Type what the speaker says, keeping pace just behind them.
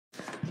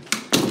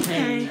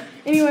Dang.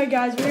 Anyway,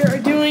 guys, we are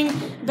doing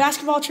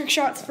basketball trick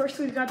shots. First,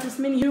 we've got this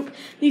mini hoop.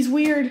 These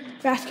weird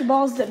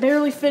basketballs that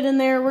barely fit in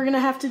there. We're gonna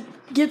have to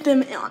get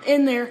them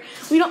in there.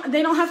 They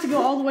don't have to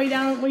go all the way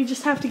down. We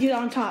just have to get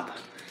on top.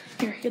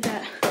 Here, get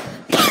that.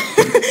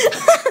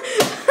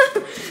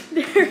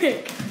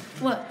 Derek.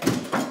 What?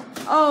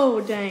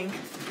 Oh, dang.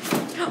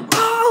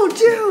 Oh,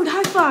 dude,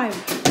 high five.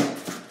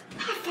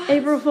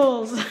 April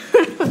Fools.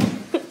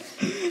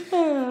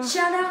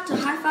 Shout out to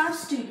High Five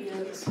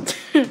Studios.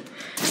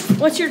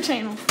 What's your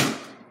channel?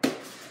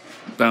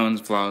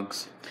 Bones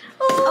Vlogs.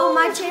 Oh,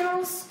 my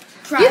channel's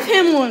private. Give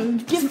him one.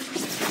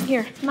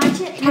 Here. My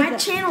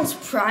channel's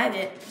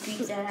private.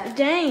 Beat that.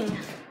 Dang.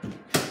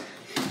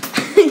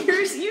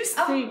 You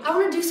stink. I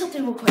want to do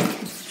something real quick.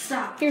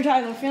 Stop. Here,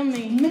 Tyler, film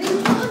me.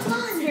 Come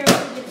on. Here.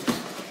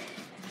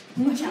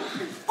 Watch out.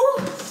 Oh.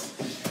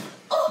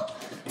 Oh.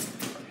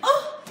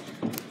 Oh.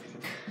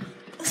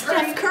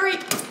 Steph Curry.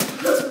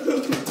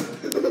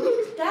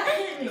 That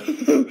hit me.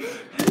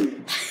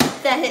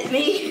 That hit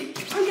me.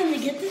 I'm gonna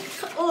get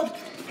this. Oh,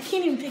 I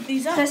can't even pick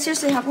these up. Can I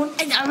seriously have one?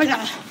 Oh my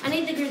god. I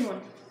need the green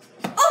one.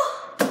 Oh!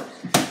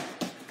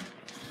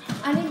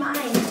 I need mine.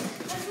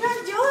 That's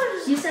not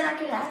yours. You said I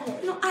could have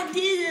it. No, I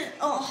didn't.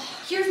 Oh.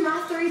 Here's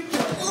my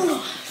 3-pointer.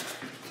 Oh.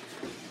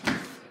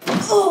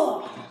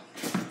 Oh.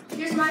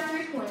 Here's my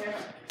 3-pointer.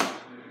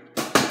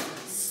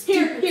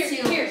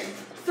 Here.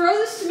 Throw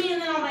this to me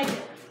and then I'll make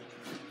it.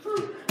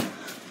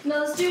 No,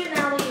 let's do an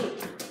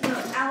alley-oop. No,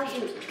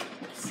 alley-oop.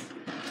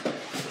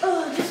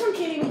 Oh, this one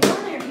can't even go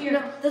in there. Here.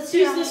 No, let's do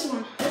use this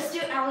one. Let's do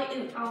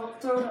alley-oop. I'll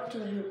throw it up to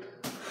the hoop.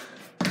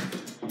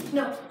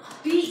 No,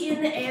 be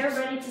in the air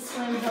ready to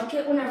slam dunk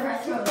it whenever I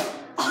throw it.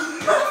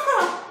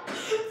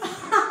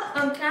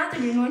 Can I have the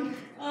green one?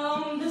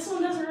 This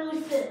one doesn't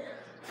really fit.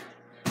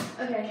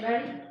 Okay,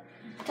 ready?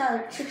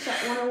 Tyler, trick shot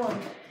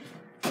 101.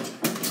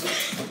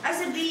 I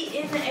said be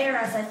in the air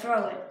as I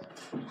throw it.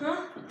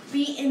 Huh?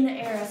 Be in the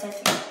air as I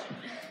throw it.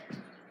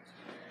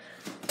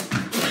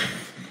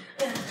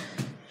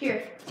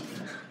 Here.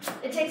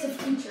 It takes a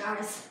few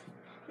tries.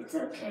 It's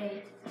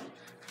okay.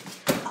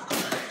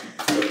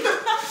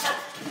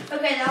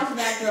 Okay, that was a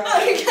bad throw. Oh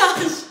my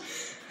gosh.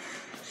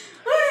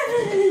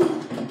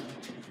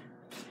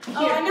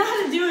 Oh, I know how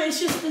to do it. It's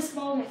just this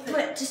ball won't fit.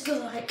 But just go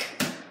like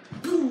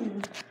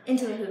boom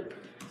into the hoop.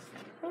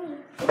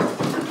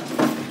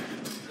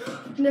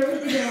 Never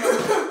think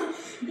about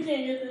You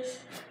can't get this.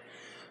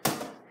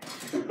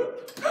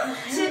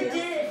 Tipped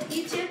it.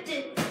 You tipped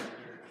it.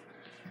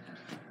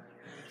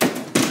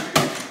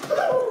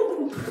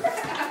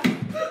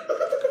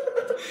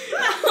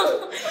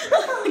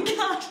 Oh my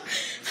gosh.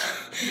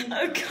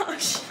 Oh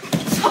gosh.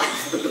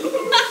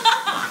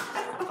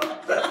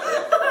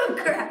 Oh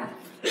crap.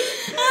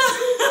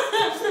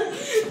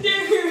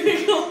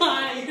 Derek,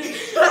 why?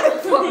 I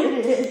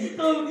farted.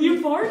 Oh, you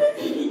farted?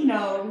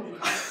 No.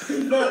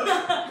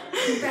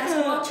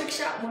 Basketball trick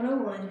shot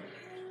 101.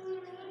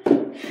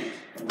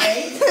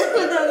 Right?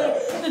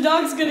 The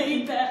dog's gonna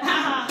eat that.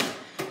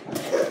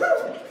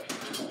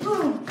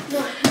 Boom.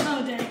 No.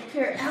 Oh dang.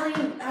 Here,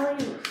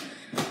 alley-oop.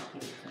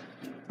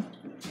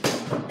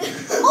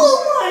 Oh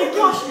my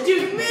gosh,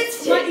 dude, you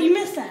missed it. You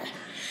missed that.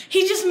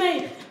 He just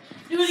made it.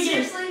 Do it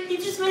again. Seriously? He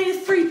just made a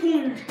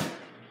 3-pointer.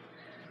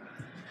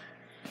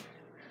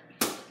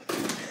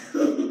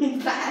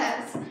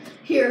 Pass.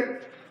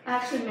 Here, I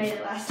actually made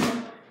it last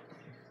time.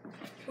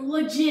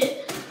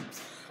 Legit.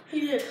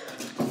 He did.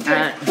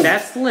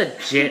 That's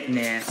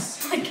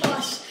legitness. Oh my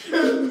gosh.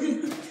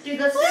 Dude,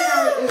 let's do an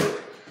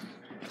alley-oop.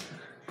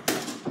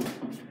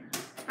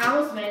 I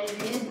almost made it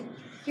again.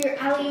 Here,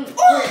 alley-oop.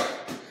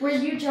 Where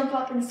you jump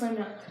up and slam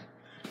dunk.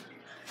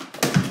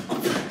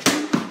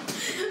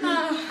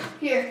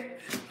 Here.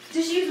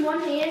 Just use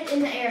one hand in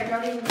the air.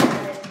 Don't even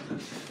grab it.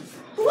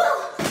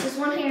 Whoa. Just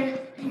one hand.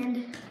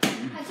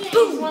 I can't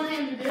use one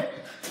hand to do it.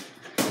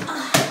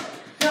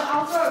 No,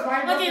 I'll throw it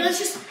right above Okay, you. let's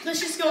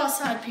just go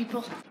outside,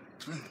 people.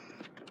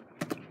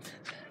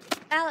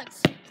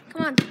 Alex,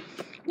 come on. Do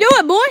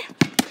it, boy.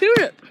 Shoot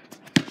it.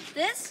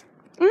 This?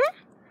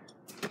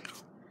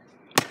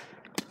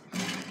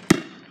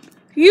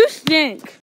 You stink.